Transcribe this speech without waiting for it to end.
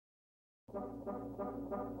Floetry.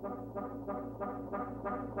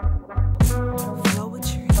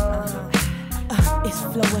 It's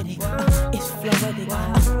Floetic. It's Floetic.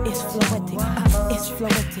 It's Floetic. It's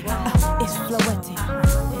Floetic. It's Floetic.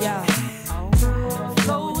 Yeah.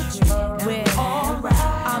 Floetry. We're alright.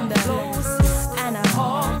 I'm the closest and I'm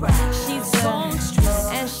alright. She's the songstress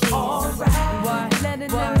and she's alright. What?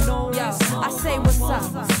 Yo, I say what's up?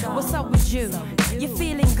 What's up with you? You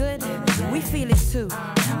feeling good? We feel it too.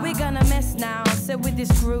 We're gonna mess now, so with this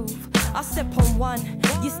groove. I step on one,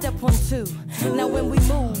 you step on two. Now when we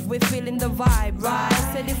move, we're feeling the vibe, right?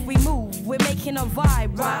 Said if we move, we're making a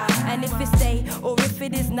vibe, right? And if it's day or if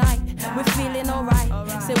it is night, we're feeling alright.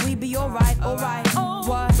 Said we be alright, alright.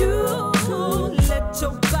 What? You let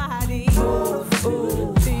your body move,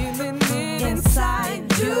 feeling it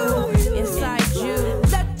inside you, inside you.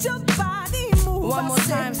 Let your body move. One more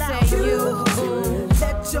time, say you.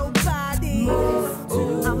 Let your body move.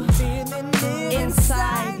 I'm feeling it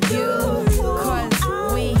inside you. Cause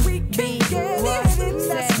we be what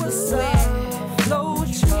said we're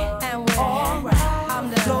Floetry and we're alright. I'm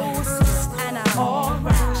the closest and I'm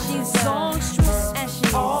alright. She's songstress and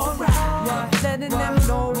she's alright. Letting them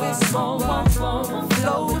know it's on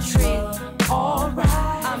Floetry.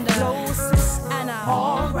 Alright. I'm the closest and I'm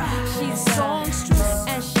alright. She's songstress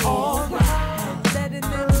and she's alright. Letting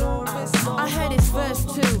them know it's on. I heard it's verse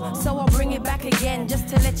 2, so I'll bring it back again just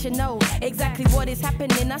to let you know exactly what is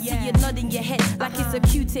happening. I see you nodding your head like it's a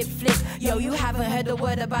Q-tip flick. Yo, you haven't heard a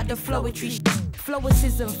word about the Floetry.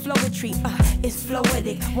 Flowicism, Floetry, it's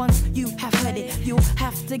Floetic. Once you have heard it, you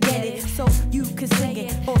have to get it. So you can sing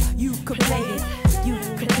it or you could play it. You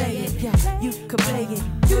could play it, yeah, you could play it.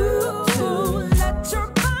 You let your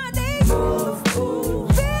body move, feel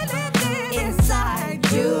it inside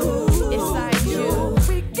you, inside you.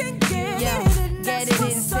 We can get it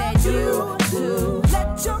inside you too.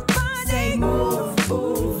 Let your body move,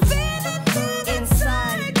 feel it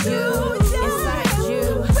inside you, inside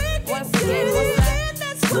you. Once again, what's that?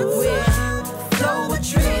 We're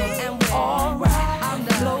Floetry and we're alright. I'm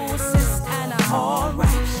the closest and I'm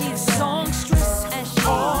alright. She's songstress and she's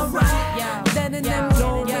alright. Yeah, letting them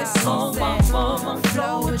know it's on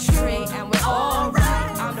Floetry and we're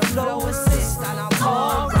alright. I'm the closest and I'm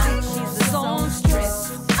alright. She's the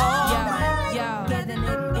songstress. Alright, yeah, getting it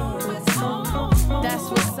in. That's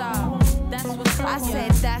what's up. That's what's up. I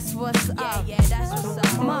said that's what's up. Yeah, that's what's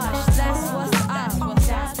up. Mush, that's what's up.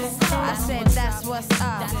 I said that's what's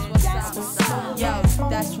up. Yo,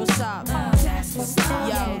 that's what's up. Yo,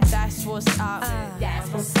 that's what's up.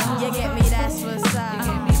 You get me? That's what's up.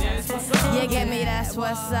 You get me? That's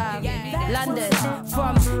what's up. London,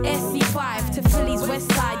 from SC5 to Philly's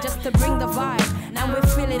West Side, just to bring the vibe. And we're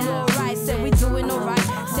feeling alright. Said we doing alright.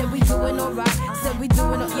 Said we doing alright. Said we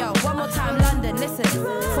doing. Yo, one more time, London. Listen,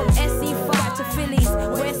 from SC5 to Philly's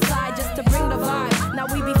West Side.